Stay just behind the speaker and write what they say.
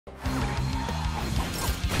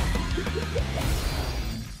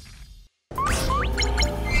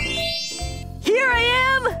Here I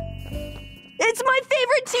am! It's my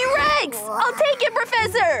favorite T-Rex! I'll take it,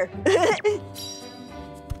 Professor!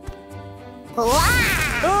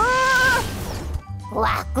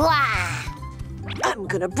 I'm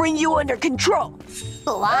gonna bring you under control.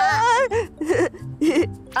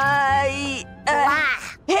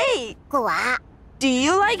 Hey! Do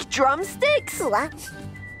you like drumsticks?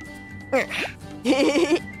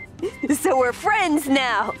 So we're friends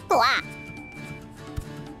now.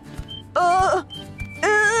 All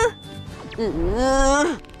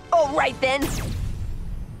right then.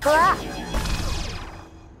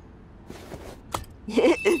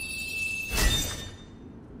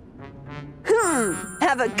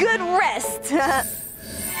 Have a good rest.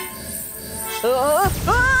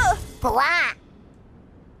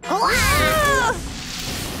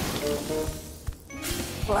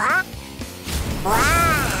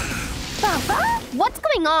 What's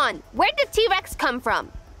going on? Where did T-Rex come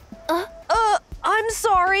from? I'm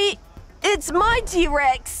sorry. It's my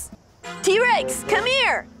T-Rex. T-Rex, come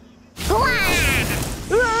here.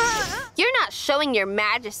 You're not showing your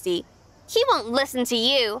majesty. He won't listen to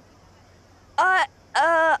you.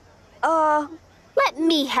 Let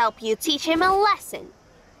me help you teach him a lesson.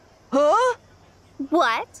 Huh?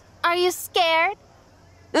 What? Are you scared?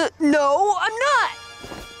 No, I'm not.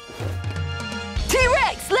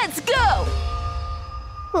 T-Rex, let's go.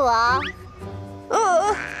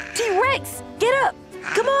 T-Rex, get up.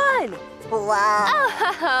 Come on.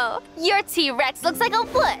 Oh, your T-Rex looks like a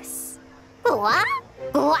wuss.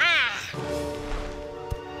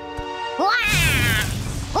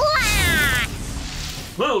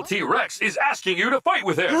 Little T-Rex is asking you to fight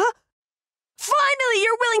with him. Huh? Finally,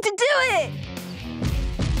 you're willing to do it.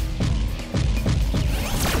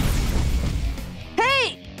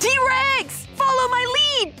 Hey, T-Rex, follow my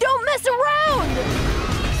lead. Don't mess around.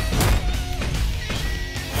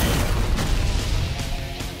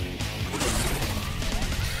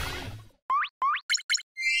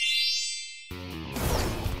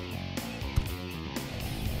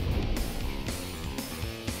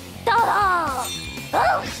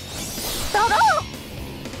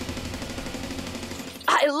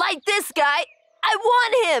 I like this guy. I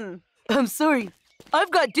want him. I'm sorry.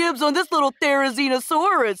 I've got dibs on this little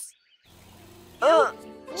Therizinosaurus.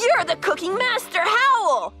 You're the cooking master,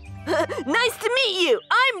 Howl. Nice to meet you.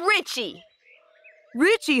 I'm Ritchie.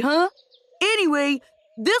 Ritchie, huh? Anyway,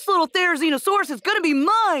 this little Therizinosaurus is gonna be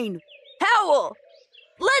mine. Howl,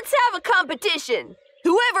 let's have a competition.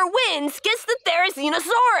 Whoever wins gets the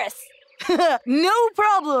Therizinosaurus. No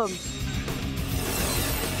problem.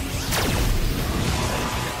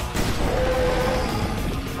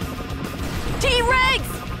 T-Rex,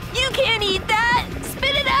 you can't eat that.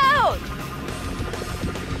 Spit it out.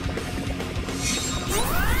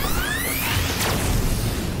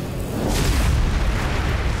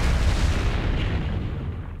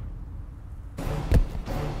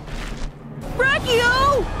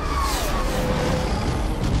 Brachio!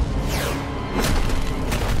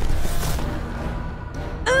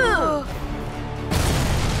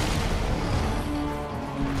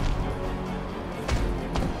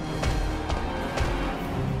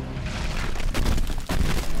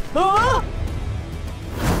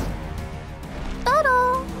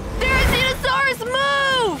 Therizinosaurus,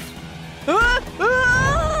 move!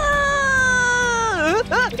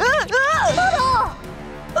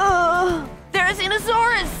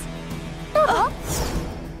 Therizinosaurus!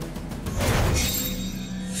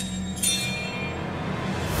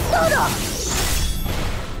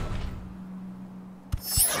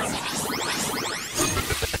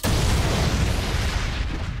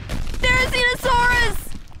 Therizinosaurus!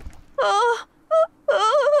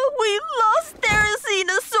 We lost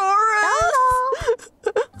Therizinosaurus!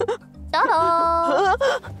 Huh?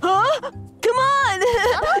 Come on!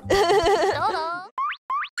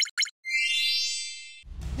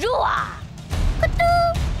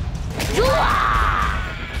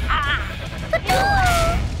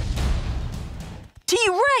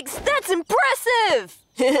 T-Rex, that's impressive!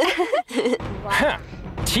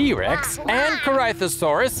 T-Rex and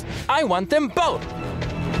Corythosaurus, I want them both.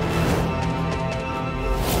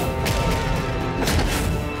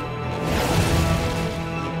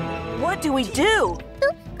 What do we do?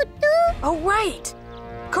 Oh, right.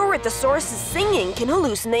 Corythosaurus' singing can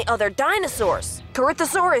hallucinate other dinosaurs.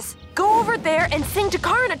 Corythosaurus, go over there and sing to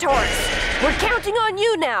Carnotaurus. We're counting on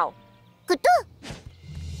you now. Corythosaurus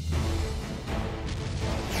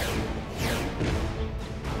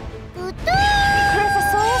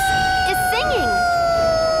is singing.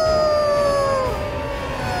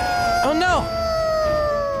 Oh no!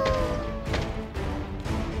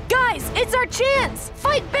 chance!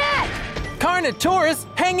 Fight back! Carnotaurus,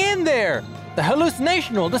 hang in there! The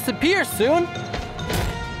hallucination will disappear soon.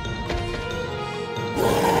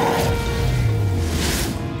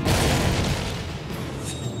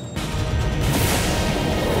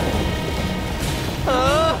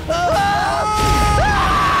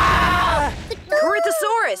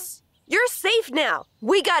 Corythosaurus, you're safe now.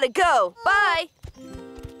 We gotta go. Bye.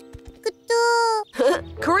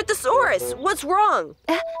 Corythosaurus, what's wrong?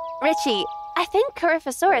 Ritchie, I think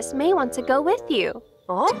Corythosaurus may want to go with you.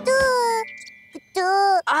 Huh?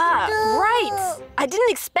 Ah, right. I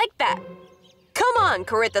didn't expect that. Come on,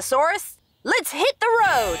 Corythosaurus. Let's hit the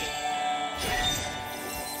road.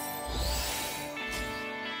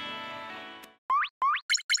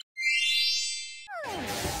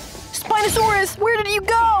 Spinosaurus, where did you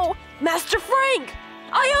go? Master Frank!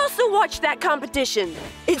 I also watched that competition.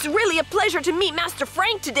 It's really a pleasure to meet Master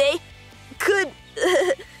Frank today. Could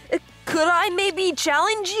I maybe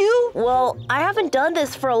challenge you? Well, I haven't done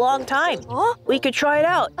this for a long time. Huh? We could try it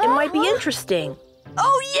out. It might be interesting.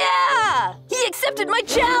 Oh yeah! He accepted my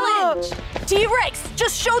challenge! T-Rex,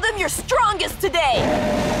 just show them you're strongest today!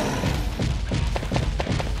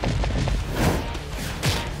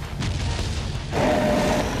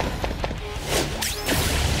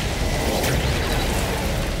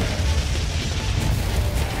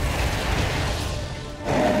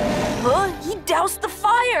 Huh? He doused the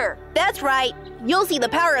fire! That's right. You'll see the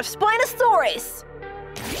power of Spinosaurus.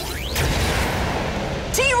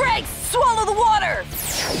 T-Rex, swallow the water!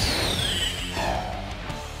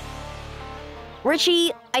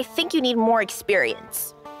 Ritchie, I think you need more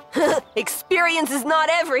experience. Experience is not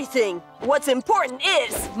everything. What's important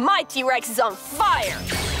is my T-Rex is on fire.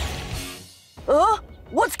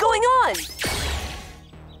 What's going on?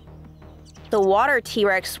 The water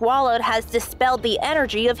T-Rex swallowed has dispelled the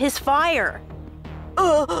energy of his fire.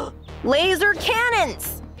 Laser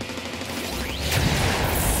cannons!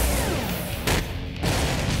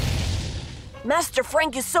 Master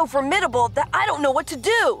Frank is so formidable that I don't know what to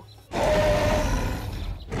do.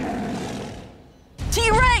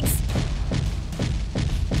 T-Rex!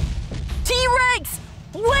 T-Rex!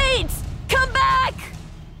 Wait! Come back!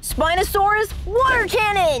 Spinosaurus, water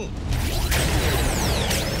cannon!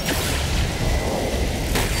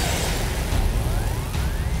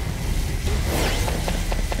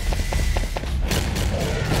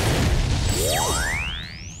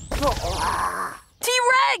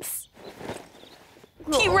 T-Rex!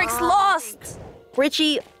 T-Rex lost!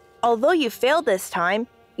 Ritchie, although you failed this time,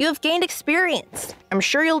 you have gained experience. I'm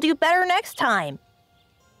sure you'll do better next time.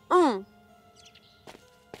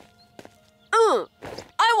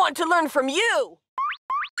 I want to learn from you!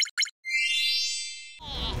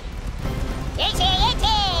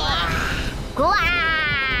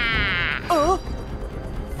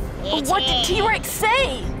 What did T-Rex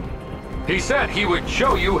say? He said he would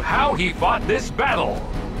show you how he fought this battle.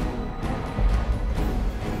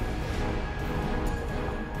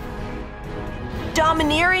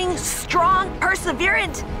 Domineering, strong,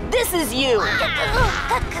 perseverant. This is you.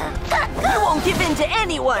 You won't give in to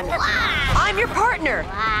anyone. I'm your partner.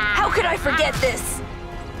 How could I forget this?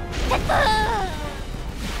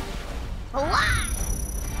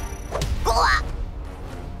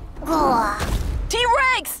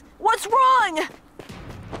 T-Rex, what's wrong?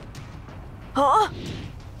 Huh?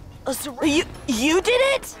 You did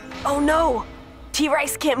it? Oh no,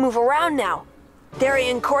 T-Rex can't move around now.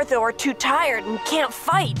 Theri and Corytho are too tired and can't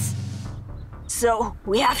fight. So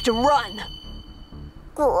we have to run.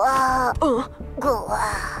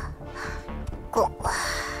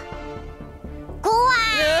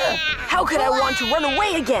 How could I want to run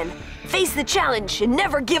away again? Face the challenge and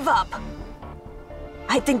never give up.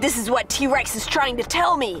 I think this is what T-Rex is trying to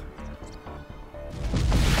tell me.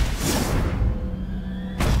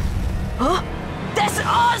 Huh? That's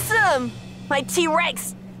awesome! My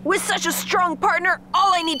T-Rex, with such a strong partner,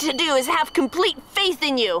 all I need to do is have complete faith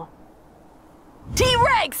in you.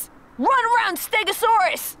 T-Rex, run around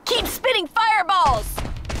Stegosaurus! Keep spitting fireballs!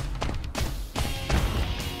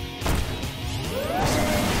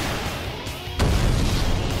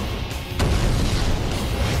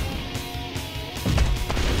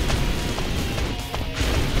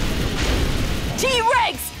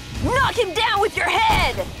 T-Rex, knock him down with your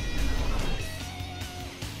head!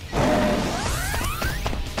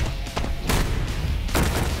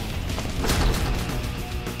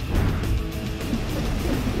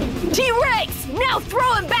 T-Rex, now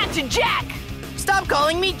throw him back to Jack! Stop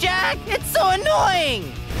calling me Jack! It's so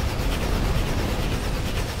annoying!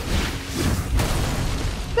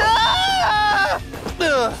 Ah!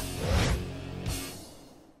 Ugh.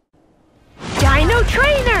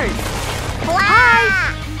 DinoTrainers!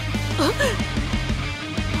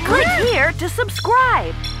 here to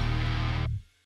subscribe.